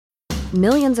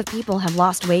Millions of people have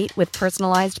lost weight with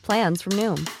personalized plans from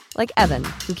Noom. Like Evan,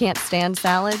 who can't stand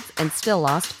salads and still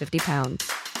lost 50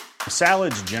 pounds.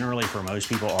 Salads generally for most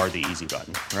people are the easy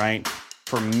button, right?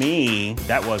 For me,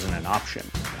 that wasn't an option.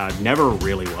 I never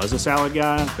really was a salad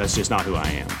guy. That's just not who I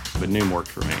am. But Noom worked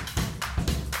for me.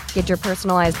 Get your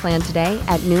personalized plan today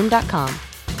at Noom.com.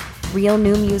 Real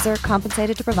Noom user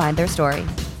compensated to provide their story.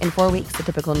 In 4 weeks, the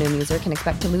typical Noom user can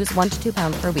expect to lose 1 to 2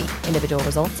 pounds per week. Individual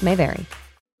results may vary.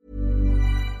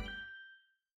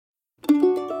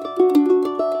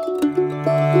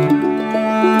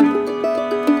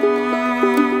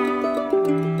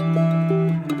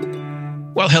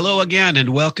 Well, hello again, and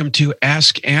welcome to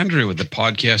Ask Andrew, the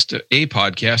podcast, a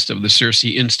podcast of the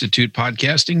CiRCE Institute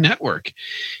Podcasting Network.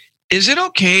 Is it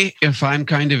okay if I'm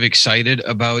kind of excited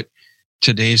about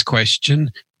today's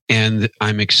question, and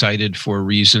I'm excited for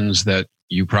reasons that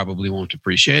you probably won't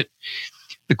appreciate?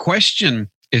 The question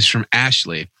is from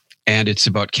Ashley, and it's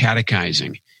about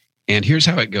catechizing. And here's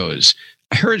how it goes.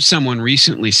 I heard someone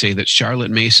recently say that Charlotte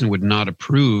Mason would not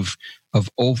approve of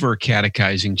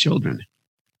over-catechizing children.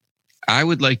 I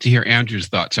would like to hear Andrew's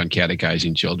thoughts on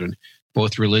catechizing children,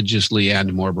 both religiously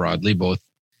and more broadly, both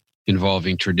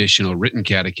involving traditional written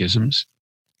catechisms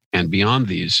and beyond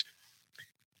these.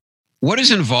 What is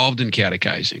involved in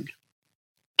catechizing?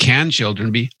 Can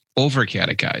children be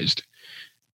over-catechized?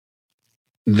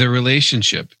 The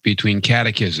relationship between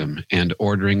catechism and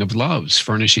ordering of loves,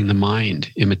 furnishing the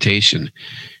mind, imitation,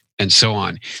 and so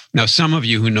on. Now, some of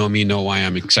you who know me know why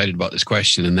I'm excited about this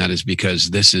question, and that is because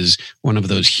this is one of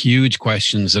those huge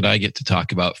questions that I get to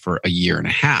talk about for a year and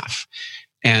a half.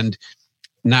 And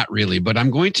not really, but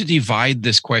I'm going to divide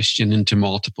this question into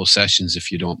multiple sessions,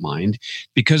 if you don't mind,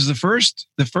 because the first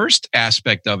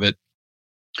aspect of it,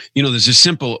 there's a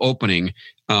simple opening.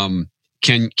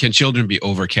 Can children be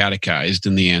over-catechized?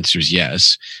 And the answer is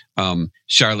yes.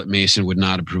 Charlotte Mason would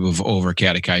not approve of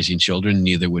over-catechizing children.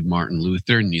 Neither would Martin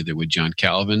Luther. Neither would John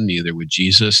Calvin. Neither would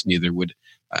Jesus.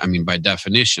 By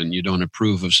definition, you don't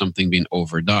approve of something being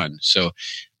overdone. So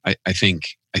I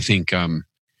think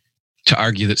to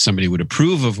argue that somebody would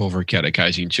approve of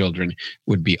over-catechizing children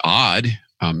would be odd.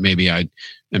 Maybe I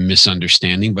am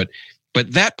misunderstanding, but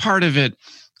that part of it,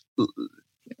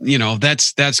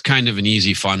 that's kind of an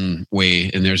easy, fun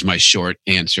way. And there's my short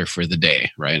answer for the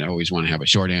day, right? I always want to have a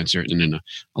short answer and then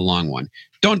a long one.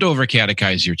 Don't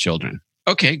over-catechize your children.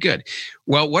 Okay, good.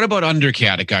 Well, what about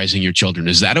under-catechizing your children?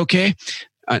 Is that okay?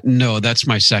 No, that's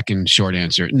my second short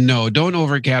answer. No, don't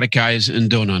over-catechize and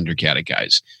don't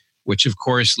under-catechize, which of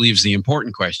course leaves the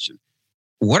important question.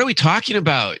 What are we talking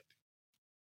about?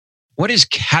 What is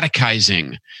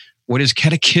catechizing? What is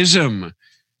catechism?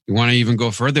 You want to even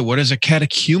go further? What is a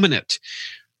catechumenate?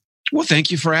 Well, thank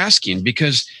you for asking,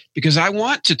 because I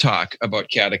want to talk about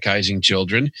catechizing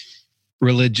children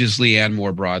religiously and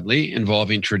more broadly,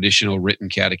 involving traditional written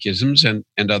catechisms and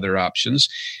other options.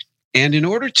 And in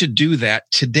order to do that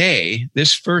today,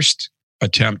 this first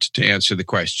attempt to answer the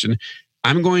question,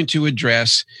 I'm going to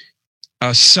address a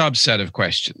subset of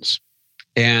questions.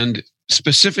 And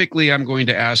specifically, I'm going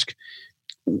to ask,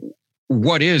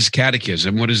 what is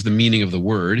catechism? What is the meaning of the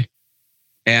word?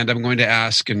 And I'm going to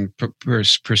ask and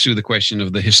pursue the question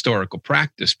of the historical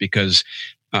practice, because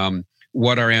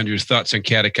what are Andrew's thoughts on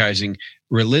catechizing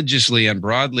religiously and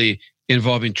broadly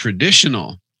involving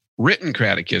traditional written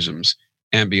catechisms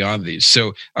and beyond these?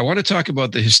 So I want to talk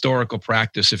about the historical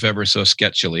practice, if ever so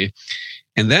sketchily.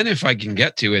 And then if I can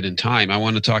get to it in time, I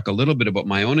want to talk a little bit about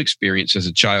my own experience as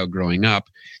a child growing up.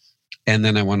 And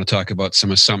then I want to talk about some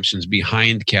assumptions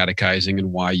behind catechizing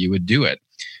and why you would do it.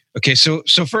 Okay, so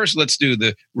first let's do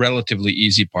the relatively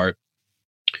easy part.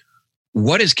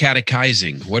 What is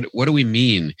catechizing? What do we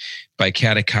mean by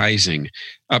catechizing?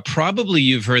 Probably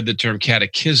you've heard the term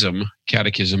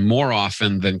catechism more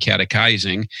often than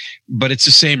catechizing, but it's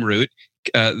the same root.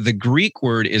 The Greek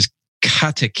word is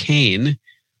katechein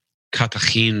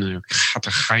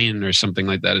or something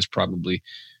like that is probably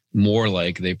more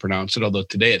like they pronounce it, although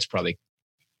today it's probably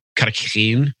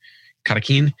katechein.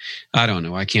 I don't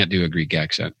know. I can't do a Greek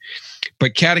accent.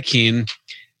 But katechein,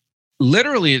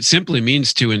 literally, it simply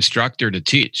means to instruct or to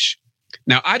teach.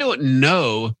 Now, I don't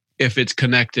know if it's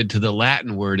connected to the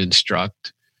Latin word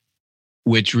instruct,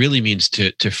 which really means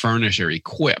to furnish or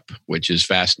equip, which is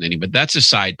fascinating, but that's a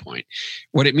side point.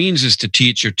 What it means is to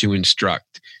teach or to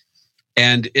instruct.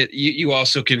 And you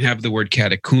also can have the word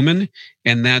catechumen,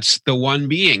 and that's the one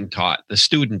being taught, the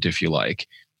student, if you like.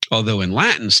 Although in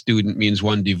Latin, student means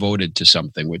one devoted to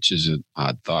something, which is an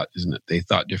odd thought, isn't it? They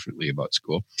thought differently about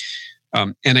school.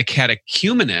 And a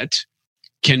catechumenate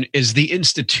is the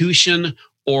institution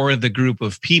or the group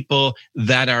of people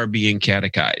that are being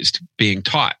catechized, being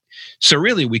taught. So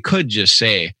really, we could just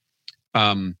say,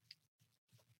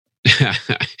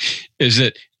 is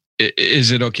it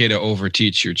okay to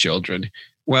overteach your children?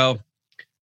 Well,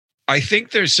 I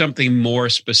think there's something more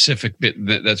specific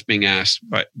that's being asked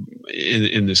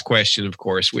in this question, of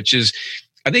course, which is,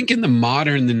 I think in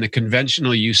the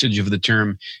conventional usage of the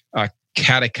term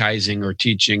catechizing or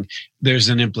teaching, there's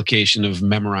an implication of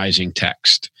memorizing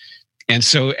text. And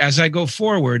so as I go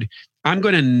forward, I'm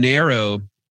going to narrow.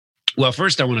 Well,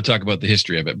 first I want to talk about the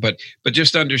history of it, but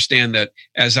just understand that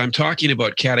as I'm talking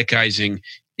about catechizing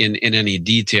in any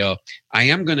detail, I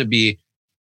am going to be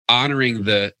honoring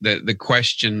the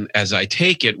question as I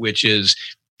take it, which is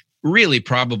really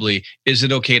probably, is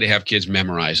it okay to have kids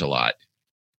memorize a lot?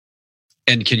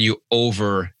 And can you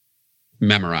over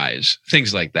memorize?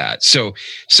 Things like that. So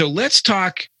let's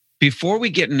talk, before we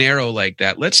get narrow like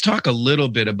that, let's talk a little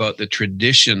bit about the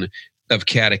tradition of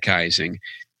catechizing.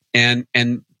 And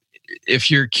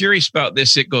if you're curious about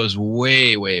this, it goes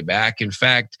way, way back. In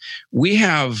fact, we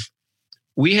have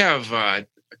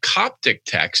Coptic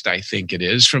text, I think it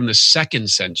is, from the 2nd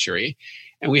century.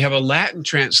 And we have a Latin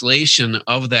translation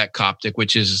of that Coptic,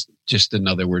 which is just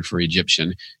another word for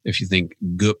Egyptian. If you think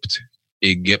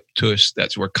Egyptus,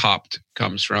 that's where Copt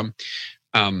comes from.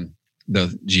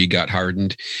 The G got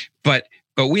hardened. But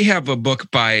we have a book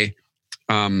by,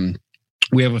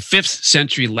 we have a 5th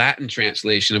century Latin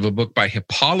translation of a book by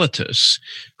Hippolytus,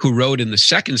 who wrote in the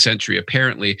 2nd century,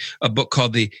 apparently, a book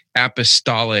called the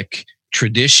Apostolic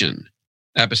Traditions.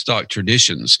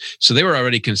 So they were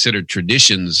already considered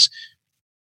traditions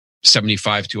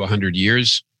 75 to 100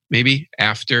 years, maybe,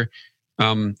 after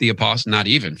the apostles, not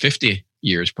even 50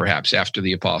 years, perhaps, after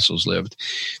the apostles lived.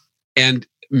 And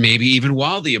maybe even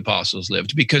while the apostles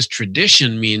lived, because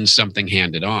tradition means something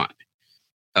handed on.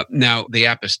 Now, the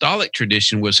apostolic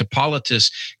tradition was Hippolytus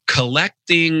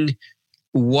collecting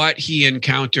what he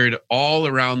encountered all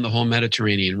around the whole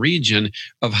Mediterranean region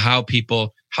of how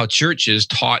churches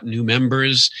taught new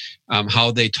members,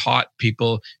 how they taught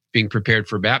people being prepared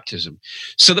for baptism.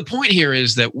 So the point here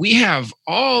is that we have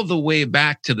all the way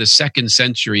back to the 2nd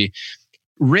century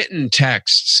written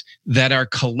texts that are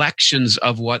collections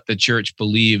of what the church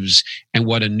believes and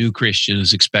what a new Christian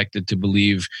is expected to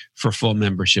believe for full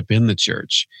membership in the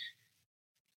church.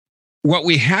 What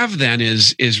we have then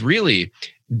is really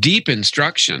deep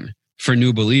instruction for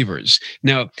new believers.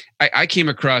 Now, I came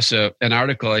across an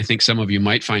article I think some of you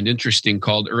might find interesting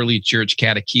called Early Church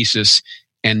Catechesis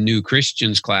and New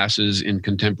Christians Classes in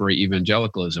Contemporary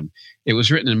Evangelicalism. It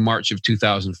was written in March of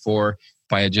 2004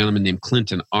 by a gentleman named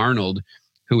Clinton Arnold,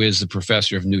 who is the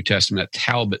professor of New Testament at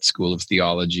Talbot School of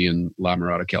Theology in La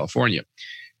Mirada, California.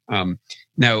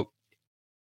 Now,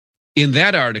 in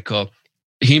that article,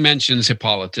 he mentions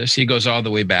Hippolytus. He goes all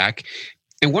the way back.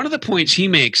 And one of the points he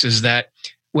makes is that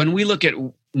when we look at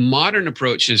modern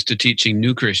approaches to teaching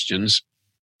new Christians,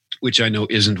 which I know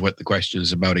isn't what the question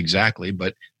is about exactly,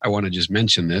 but I want to just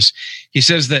mention this. He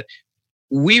says that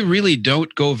we really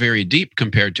don't go very deep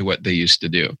compared to what they used to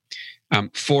do.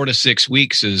 4 to 6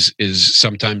 weeks is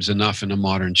sometimes enough in a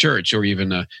modern church, or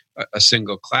even a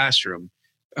single classroom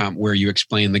where you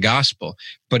explain the gospel.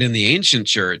 But in the ancient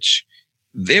church,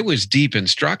 there was deep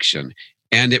instruction,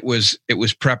 and it was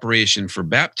preparation for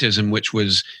baptism, which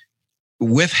was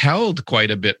withheld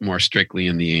quite a bit more strictly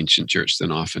in the ancient church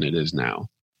than often it is now.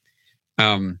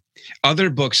 Other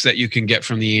books that you can get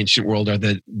from the ancient world are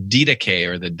the Didache,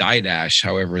 or the Didache,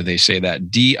 however they say that,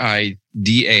 Didache,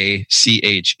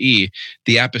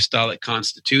 the Apostolic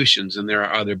Constitutions, and there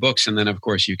are other books. And then, of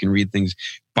course, you can read things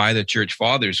by the church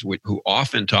fathers who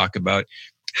often talk about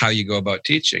how you go about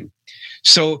teaching.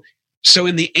 So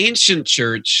in the ancient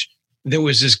church, there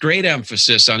was this great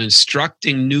emphasis on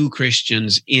instructing new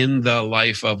Christians in the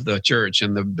life of the church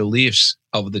and the beliefs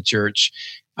of the church,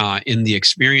 in the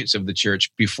experience of the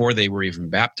church before they were even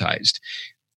baptized.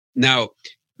 Now,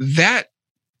 that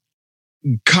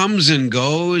comes and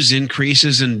goes,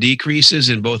 increases and decreases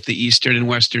in both the Eastern and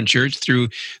Western church through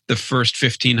the first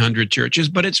 1,500 churches,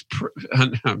 but it's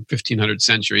 1,500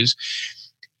 centuries,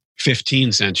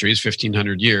 15 centuries,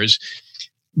 1,500 years.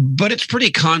 But it's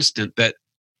pretty constant that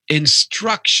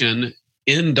instruction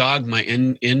in dogma,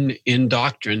 in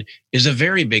doctrine, is a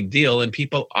very big deal, and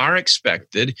people are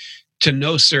expected to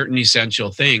know certain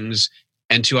essential things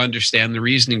and to understand the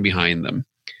reasoning behind them,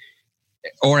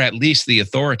 or at least the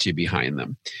authority behind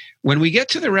them. When we get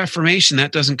to the Reformation,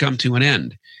 that doesn't come to an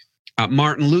end.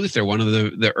 Martin Luther, one of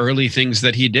the early things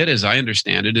that he did, as I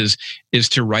understand it, is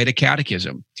to write a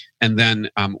catechism. And then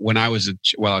when I was,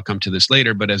 I'll come to this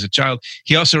later, but as a child,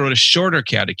 he also wrote a shorter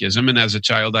catechism. And as a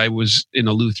child, I was in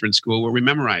a Lutheran school where we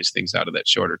memorized things out of that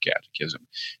shorter catechism.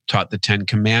 It taught the 10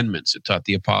 Commandments. It taught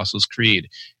the Apostles' Creed.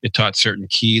 It taught certain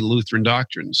key Lutheran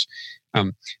doctrines.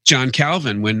 John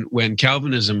Calvin, when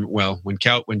Calvinism, when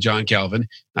John Calvin,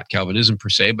 not Calvinism per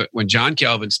se, but when John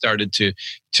Calvin started to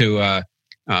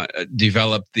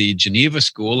develop the Geneva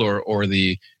School or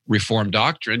the Reformed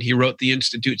doctrine, he wrote the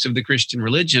Institutes of the Christian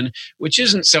Religion, which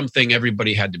isn't something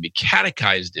everybody had to be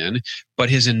catechized in, but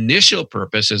his initial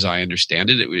purpose, as I understand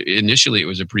it, initially it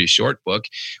was a pretty short book,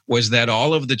 was that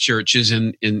all of the churches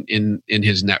in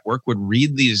his network would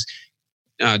read these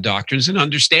doctrines and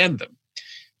understand them.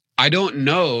 I don't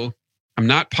know, I'm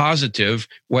not positive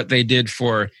what they did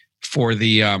for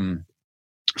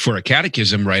a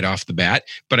catechism right off the bat,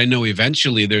 but I know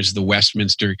eventually there's the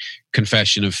Westminster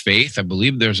Confession of Faith. I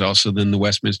believe there's also then the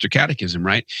Westminster Catechism,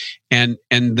 right? And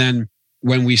then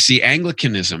when we see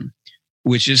Anglicanism,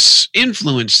 which is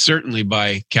influenced certainly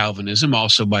by Calvinism,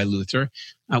 also by Luther,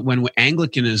 when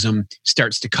Anglicanism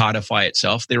starts to codify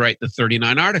itself, they write the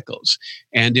 39 Articles.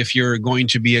 And if you're going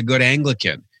to be a good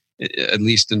Anglican, at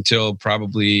least until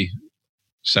probably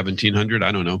 1700,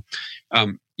 I don't know,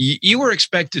 you were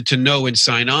expected to know and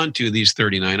sign on to these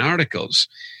 39 Articles.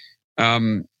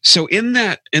 So in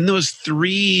those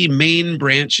three main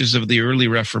branches of the early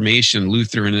Reformation,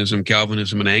 Lutheranism,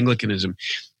 Calvinism, and Anglicanism,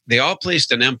 they all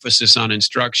placed an emphasis on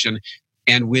instruction.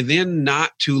 And within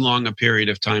not too long a period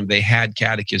of time, they had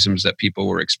catechisms that people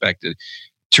were expected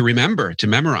to remember, to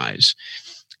memorize.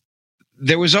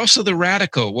 There was also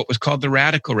what was called the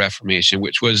Radical Reformation,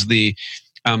 which was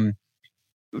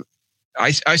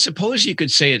I suppose you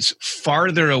could say it's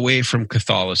farther away from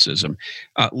Catholicism,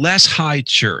 less high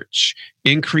church,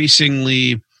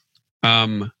 increasingly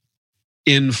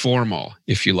informal,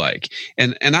 if you like.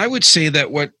 And I would say that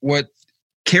what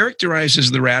characterizes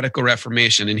the Radical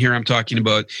Reformation, and here I'm talking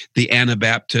about the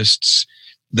Anabaptists,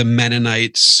 the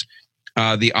Mennonites,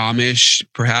 the Amish,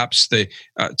 perhaps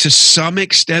to some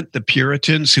extent the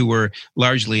Puritans, who were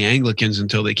largely Anglicans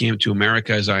until they came to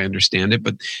America, as I understand it.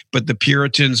 But the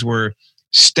Puritans were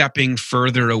stepping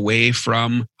further away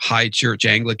from high church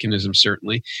Anglicanism,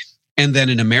 certainly. And then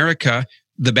in America,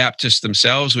 the Baptists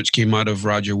themselves, which came out of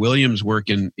Roger Williams' work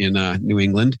in New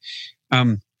England,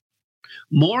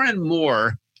 more and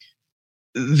more,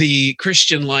 the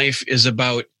Christian life is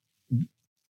about,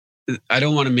 I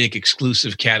don't want to make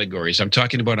exclusive categories. I'm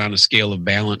talking about on a scale of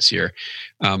balance here.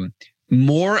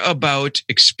 More about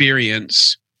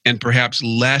experience and perhaps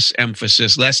less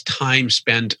emphasis, less time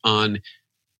spent on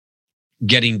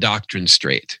getting doctrine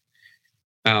straight.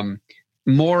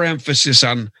 More emphasis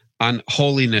on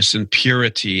holiness and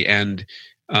purity and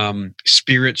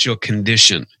spiritual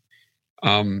condition,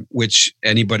 which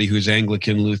anybody who's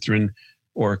Anglican, Lutheran,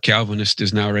 or Calvinist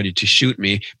is now ready to shoot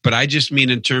me. But I just mean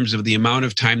in terms of the amount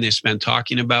of time they spend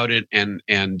talking about it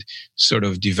and sort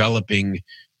of developing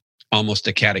almost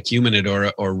a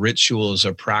catechumenate or rituals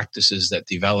or practices that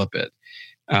develop it.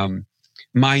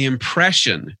 My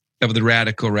impression of the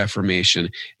Radical Reformation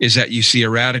is that you see a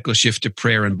radical shift to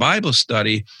prayer and Bible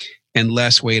study and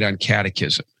less weight on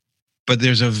catechism. But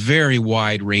there's a very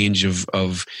wide range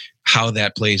of how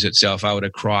that plays itself out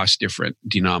across different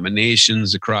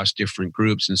denominations, across different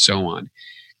groups, and so on.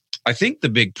 I think the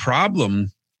big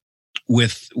problem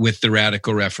with the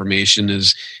Radical Reformation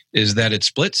is that it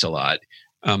splits a lot.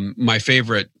 My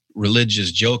favorite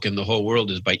religious joke in the whole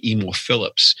world is by Emo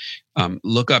Phillips.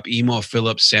 Look up Emo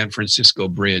Phillips, San Francisco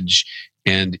Bridge,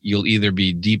 and you'll either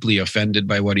be deeply offended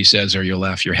by what he says or you'll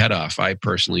laugh your head off. I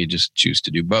personally just choose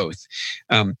to do both.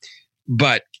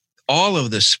 But all of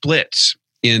the splits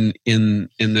in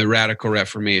the Radical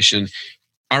Reformation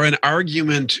are an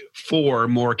argument for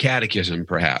more catechism,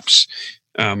 perhaps,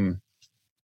 or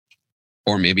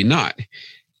maybe not.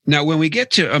 Now, when we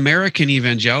get to American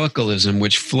evangelicalism,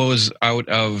 which flows out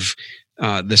of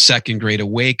the Second Great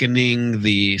Awakening,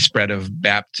 the spread of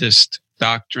Baptist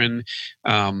doctrine,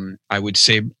 I would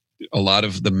say a lot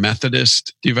of the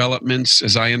Methodist developments,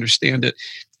 as I understand it.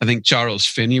 I think Charles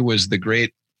Finney was the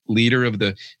great leader of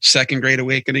the Second Great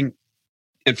Awakening.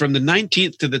 And from the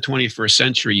 19th to the 21st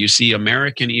century, you see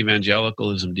American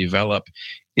evangelicalism develop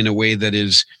in a way that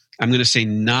is, I'm going to say,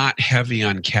 not heavy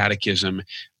on catechism,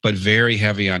 but very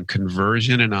heavy on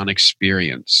conversion and on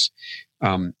experience.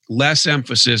 Less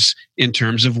emphasis in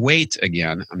terms of weight,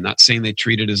 again. I'm not saying they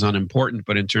treat it as unimportant,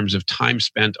 but in terms of time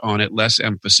spent on it, less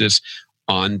emphasis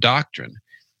on doctrine,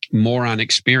 more on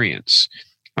Experience.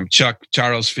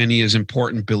 Charles Finney is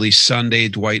important, Billy Sunday,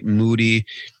 Dwight Moody,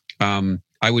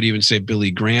 I would even say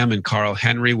Billy Graham and Carl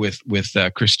Henry with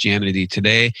Christianity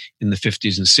Today in the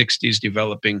 50s and 60s,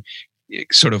 developing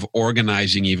sort of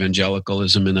organizing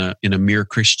evangelicalism in a mere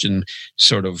Christian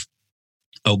sort of,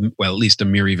 well, at least a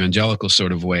mere evangelical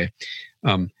sort of way.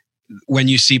 When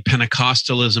you see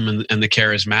Pentecostalism and the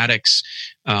charismatics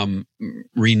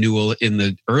renewal in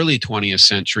the early 20th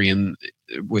century and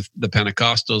with the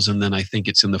Pentecostals, and then I think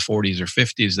it's in the 40s or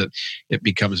 50s that it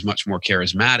becomes much more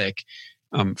charismatic.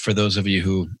 For those of you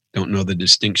who don't know the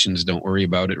distinctions, don't worry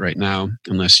about it right now,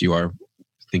 unless you are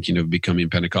thinking of becoming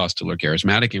Pentecostal or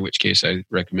charismatic, in which case I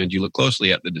recommend you look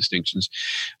closely at the distinctions.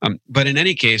 But in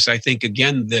any case, I think,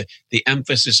 again, the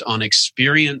emphasis on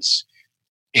experience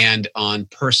and on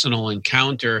personal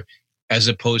encounter as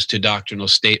opposed to doctrinal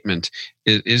statement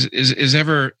is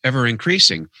ever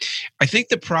increasing. I think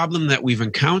the problem that we've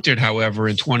encountered, however,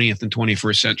 in 20th and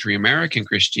 21st century American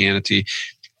Christianity,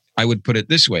 I would put it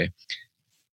this way.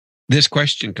 This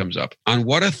question comes up: on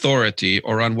what authority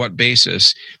or on what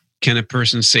basis can a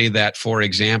person say that, for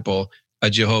example, a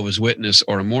Jehovah's Witness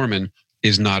or a Mormon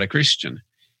is not a Christian?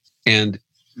 And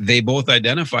they both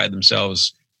identify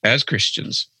themselves as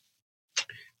Christians.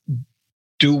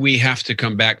 Do we have to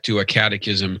come back to a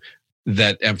catechism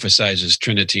that emphasizes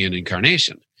Trinity and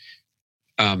incarnation?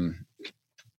 I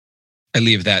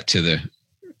leave that to the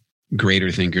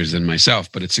greater thinkers than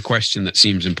myself, but it's a question that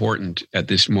seems important at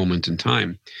this moment in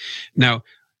time. Now,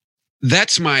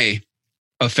 that's my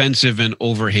offensive and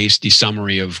over hasty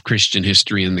summary of Christian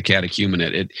history and the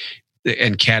catechumenate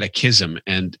and catechism.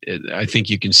 And I think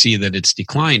you can see that it's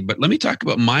declined. But let me talk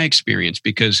about my experience,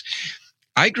 because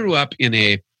I grew up in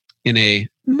a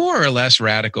more or less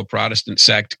radical Protestant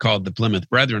sect called the Plymouth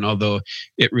Brethren, although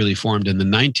it really formed in the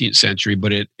 19th century,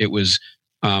 but it was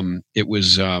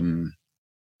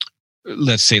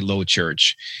let's say low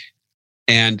church.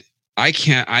 And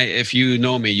if you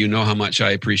know me, you know how much I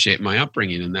appreciate my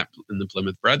upbringing in the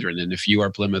Plymouth Brethren. And if you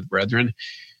are Plymouth Brethren,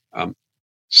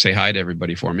 say hi to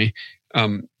everybody for me.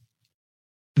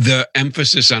 The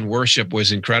emphasis on worship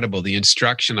was incredible. The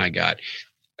instruction I got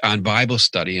on Bible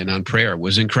study and on prayer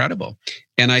was incredible.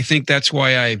 And I think that's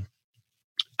why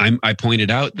I pointed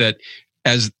out that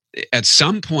as at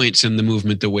some points in the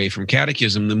movement away from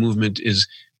catechism, the movement is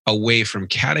away from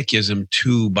catechism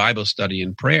to Bible study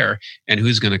and prayer. And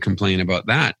who's going to complain about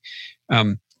that?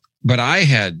 But I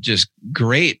had just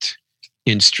great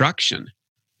instruction.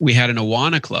 We had an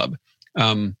Awana club,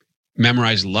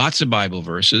 memorized lots of Bible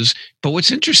verses. But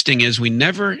what's interesting is we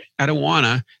never, at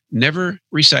Awana, never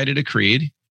recited a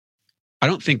creed. I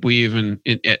don't think we even,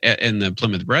 in the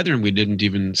Plymouth Brethren, we didn't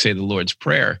even say the Lord's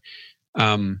Prayer.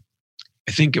 I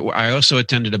also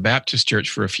attended a Baptist church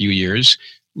for a few years,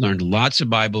 learned lots of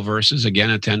Bible verses,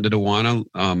 again, attended Awana.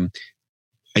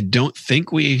 I don't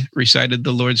think we recited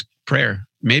the Lord's Prayer.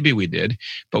 Maybe we did,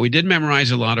 but we did memorize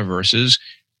a lot of verses.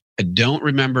 I don't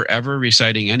remember ever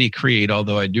reciting any creed,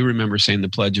 although I do remember saying the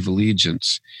Pledge of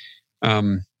Allegiance.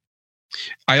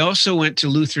 I also went to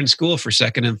Lutheran school for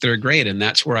second and third grade, and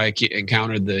that's where I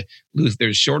encountered the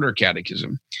Luther's shorter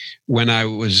catechism. When I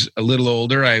was a little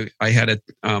older, I've had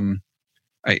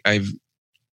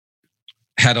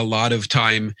a lot of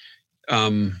time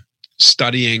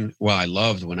studying. Well, I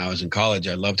loved, when I was in college,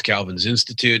 I loved Calvin's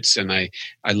Institutes, and I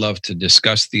loved to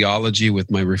discuss theology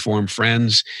with my Reformed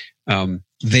friends.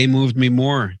 They moved me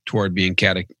more toward being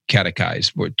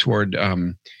catechized, toward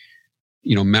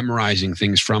memorizing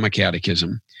things from a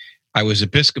catechism. I was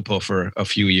Episcopal for a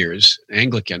few years,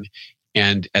 Anglican,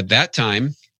 and at that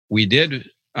time we did.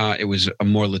 It was a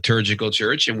more liturgical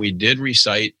church, and we did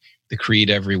recite the creed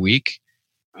every week.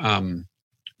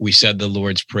 We said the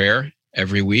Lord's Prayer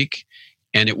every week,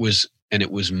 and it was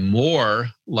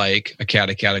more like a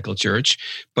catechetical church.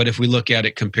 But if we look at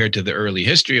it compared to the early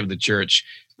history of the church,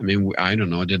 I mean, I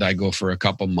don't know, did I go for a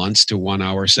couple months to 1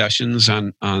 hour sessions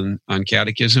on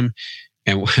catechism?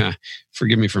 And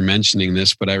forgive me for mentioning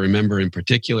this, but I remember in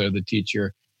particular the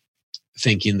teacher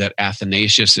thinking that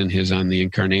Athanasius in his On the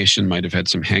Incarnation might have had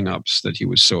some hang-ups, that he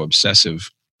was so obsessive.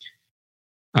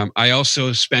 I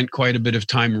also spent quite a bit of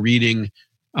time reading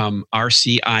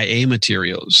RCIA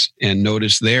materials, and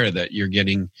notice there that you're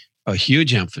getting a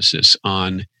huge emphasis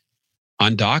on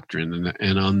doctrine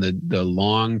and on the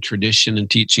long tradition and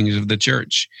teachings of the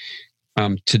church.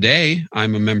 Today,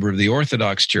 I'm a member of the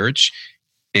Orthodox Church,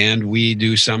 and we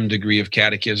do some degree of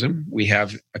catechism. We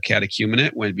have a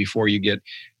catechumenate before you get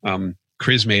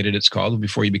chrismated, it's called.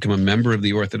 Before you become a member of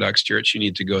the Orthodox Church, you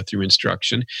need to go through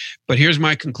instruction. But here's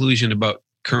my conclusion about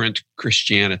current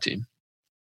Christianity.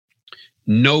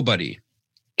 Nobody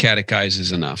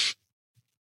catechizes enough.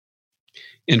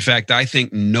 In fact, I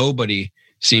think nobody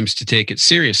seems to take it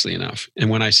seriously enough. And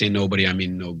when I say nobody, I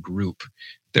mean no group.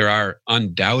 There are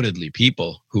undoubtedly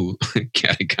people who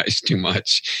catechize too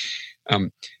much.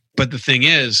 But the thing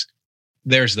is,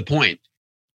 there's the point.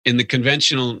 In the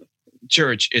conventional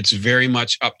church, it's very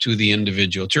much up to the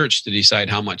individual church to decide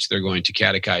how much they're going to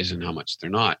catechize and how much they're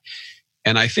not.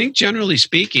 And I think, generally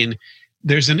speaking,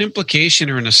 there's an implication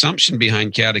or an assumption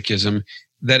behind catechism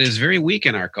that is very weak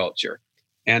in our culture.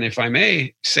 And if I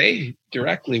may say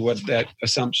directly what that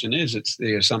assumption is, it's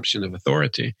the assumption of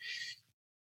authority.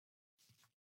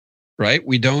 Right?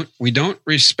 We don't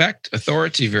respect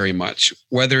authority very much,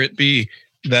 whether it be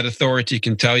that authority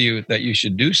can tell you that you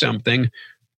should do something,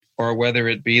 or whether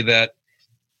it be that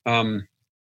an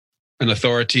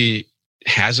authority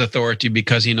has authority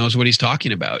because he knows what he's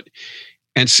talking about.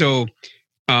 And so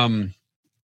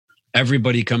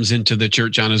everybody comes into the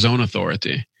church on his own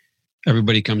authority.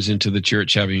 Everybody comes into the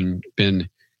church having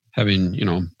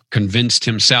convinced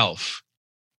himself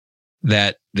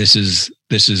that this is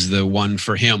the one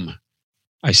for him.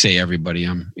 I say everybody,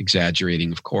 I'm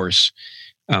exaggerating, of course.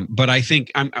 But I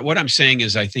think what I'm saying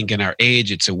is I think in our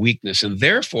age, it's a weakness. And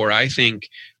therefore, I think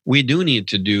we do need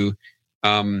to do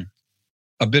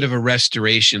a bit of a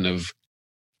restoration of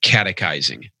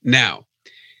catechizing. Now,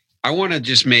 I want to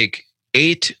just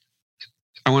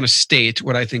state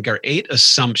what I think are 8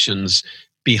 assumptions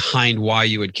behind why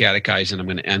you would catechize. And I'm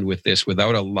going to end with this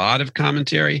without a lot of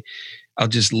commentary. I'll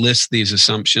just list these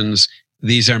assumptions.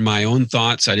 These are my own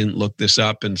thoughts. I didn't look this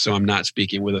up, and so I'm not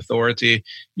speaking with authority.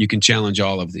 You can challenge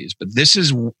all of these. But this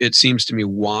is, it seems to me,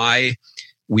 why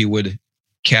we would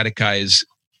catechize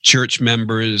church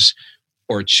members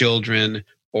or children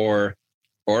or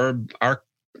our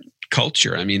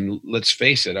culture. I mean, let's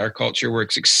face it, our culture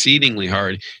works exceedingly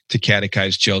hard to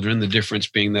catechize children, the difference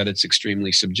being that it's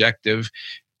extremely subjective,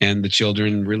 and the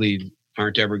children really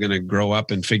aren't ever going to grow up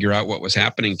and figure out what was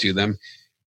happening to them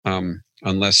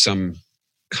unless some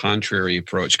contrary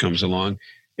approach comes along.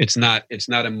 It's not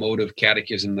a mode of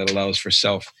catechism that allows for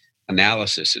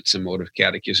self-analysis. It's a mode of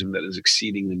catechism that is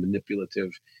exceedingly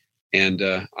manipulative and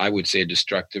I would say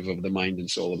destructive of the mind and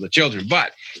soul of the children.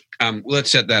 But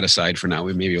let's set that aside for now.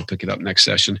 Maybe we'll pick it up next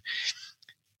session.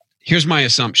 Here's my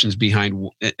assumptions behind,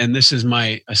 and this is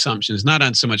my assumptions, not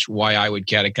on so much why I would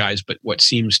catechize, but what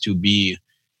seems to be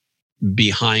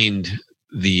behind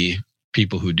the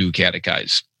people who do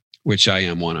catechize, which I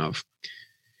am one of.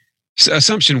 So,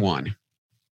 assumption 1,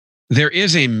 there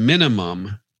is a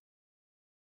minimum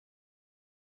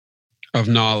of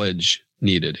knowledge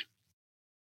needed.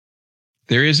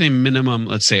 There is a minimum,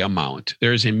 let's say, amount.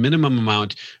 There is a minimum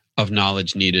amount of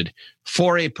knowledge needed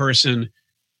for a person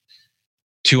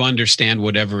to understand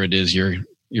whatever it is you're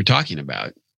talking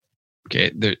about.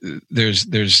 Okay,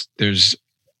 there's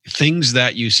things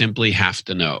that you simply have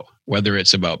to know, whether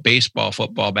it's about baseball,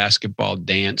 football, basketball,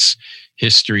 dance,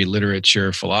 history,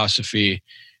 literature, philosophy,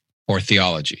 or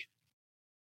theology,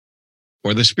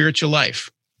 or the spiritual life.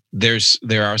 There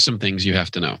are some things you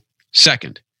have to know.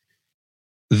 Second,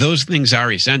 those things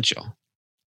are essential.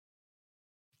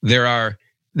 There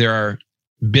are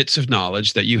bits of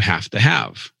knowledge that you have to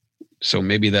have. So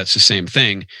maybe that's the same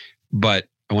thing, but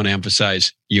I want to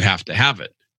emphasize you have to have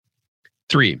it.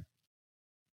 3,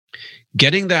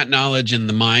 getting that knowledge in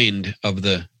the mind of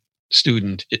the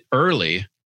student early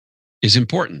is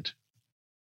important.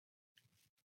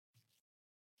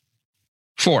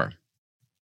 4,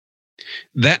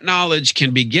 that knowledge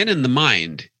can begin in the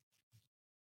mind,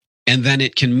 and then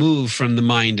it can move from the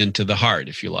mind into the heart,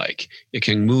 if you like. It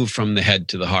can move from the head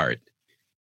to the heart.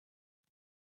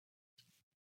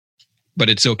 But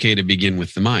it's okay to begin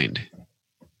with the mind.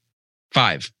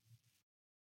 5,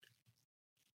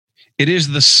 it is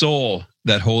the soul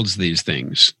that holds these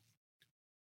things,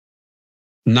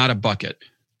 not a bucket,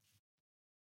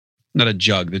 not a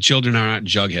jug. The children are not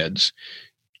jug heads.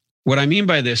 What I mean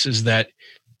by this is that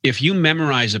if you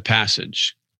memorize a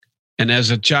passage, and as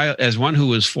a child, as one who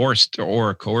was forced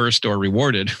or coerced or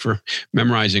rewarded for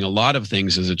memorizing a lot of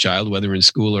things as a child, whether in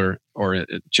school or at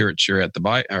church or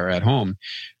at home,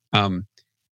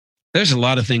 there's a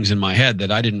lot of things in my head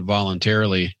that I didn't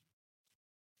voluntarily,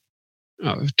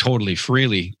 totally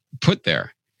freely put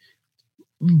there.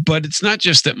 But it's not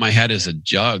just that my head is a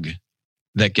jug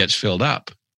that gets filled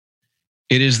up.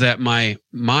 It is that my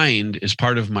mind is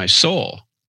part of my soul.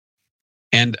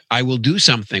 And I will do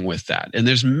something with that. And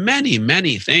there's many,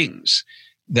 many things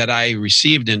that I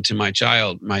received into my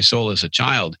soul as a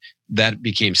child that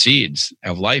became seeds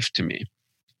of life to me.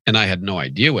 And I had no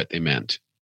idea what they meant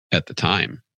at the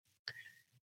time.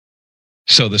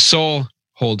 So the soul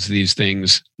holds these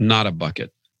things, not a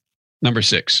bucket. Number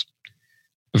 6,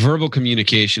 verbal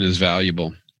communication is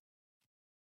valuable.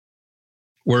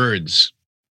 Words,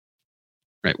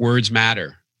 right? Words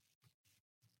matter.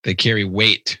 They carry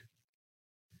weight.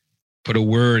 Put a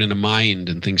word in a mind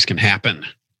and things can happen.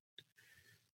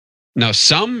 Now,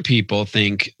 some people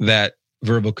think that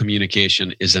verbal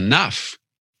communication is enough,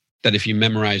 that if you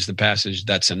memorize the passage,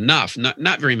 that's enough.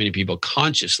 Not very many people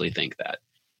consciously think that.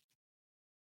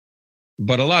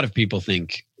 But a lot of people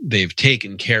think they've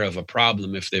taken care of a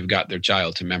problem if they've got their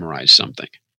child to memorize something.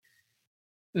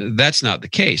 That's not the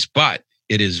case, but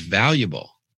it is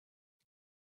valuable.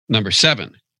 Number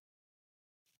 7,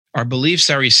 our beliefs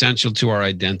are essential to our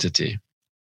identity.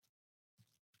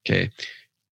 Okay.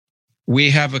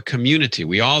 We have a community.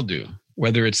 We all do.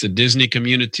 Whether it's the Disney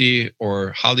community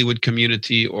or Hollywood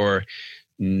community or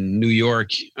New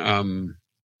York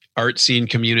art scene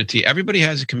community, everybody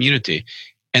has a community.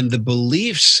 And the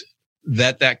beliefs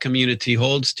that that community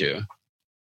holds to,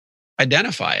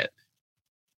 identify it.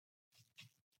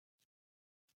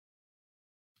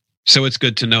 So it's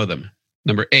good to know them.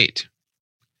 Number 8.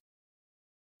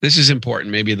 This is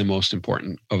important, maybe the most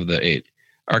important of the 8.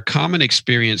 Our common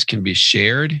experience can be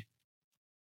shared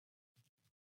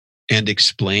and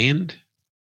explained,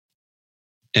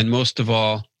 and most of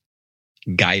all,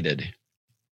 guided.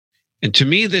 And to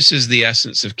me, this is the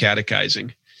essence of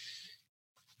catechizing.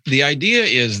 The idea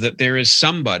is that there is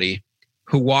somebody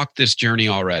who walked this journey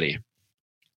already.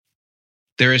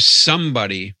 There is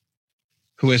somebody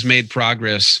who has made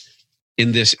progress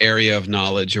in this area of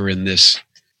knowledge or in this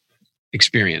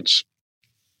experience.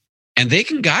 And they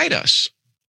can guide us.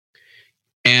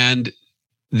 And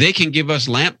they can give us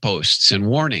lampposts and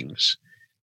warnings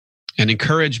and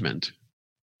encouragement.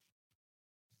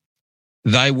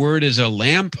 Thy word is a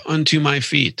lamp unto my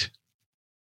feet.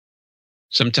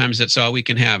 Sometimes that's all we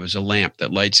can have is a lamp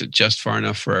that lights it just far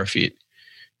enough for our feet.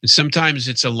 And sometimes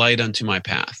it's a light unto my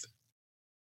path.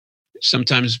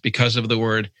 Sometimes because of the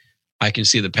word, I can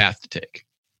see the path to take.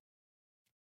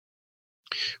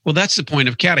 Well, that's the point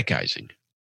of catechizing.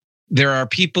 There are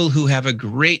people who have a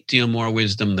great deal more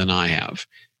wisdom than I have.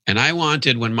 And I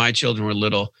wanted, when my children were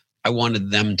little, I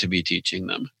wanted them to be teaching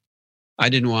them. I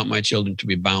didn't want my children to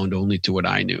be bound only to what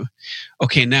I knew.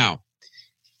 Okay, now,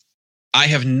 I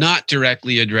have not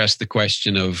directly addressed the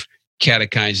question of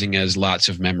catechizing as lots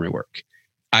of memory work.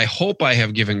 I hope I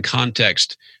have given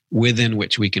context within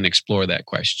which we can explore that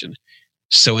question.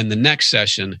 So in the next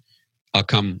session, I'll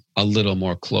come a little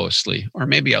more closely, or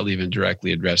maybe I'll even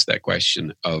directly address that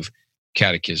question of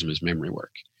catechism as memory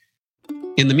work.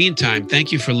 In the meantime,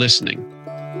 thank you for listening.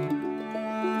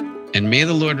 And may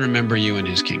the Lord remember you in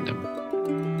his kingdom.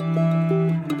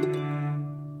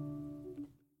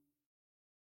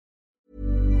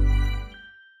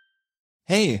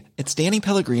 Hey, it's Danny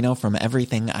Pellegrino from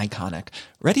Everything Iconic.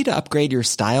 Ready to upgrade your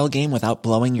style game without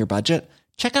blowing your budget?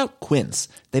 Check out Quince.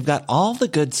 They've got all the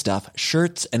good stuff,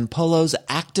 shirts and polos,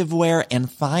 activewear, and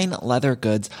fine leather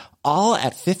goods, all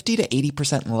at 50 to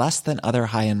 80% less than other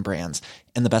high-end brands.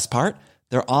 And the best part?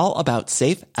 They're all about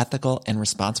safe, ethical, and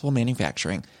responsible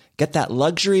manufacturing. Get that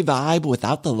luxury vibe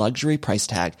without the luxury price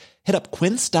tag. Hit up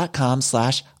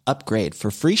quince.com/upgrade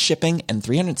for free shipping and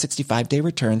 365-day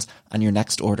returns on your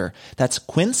next order. That's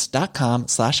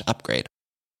quince.com/upgrade.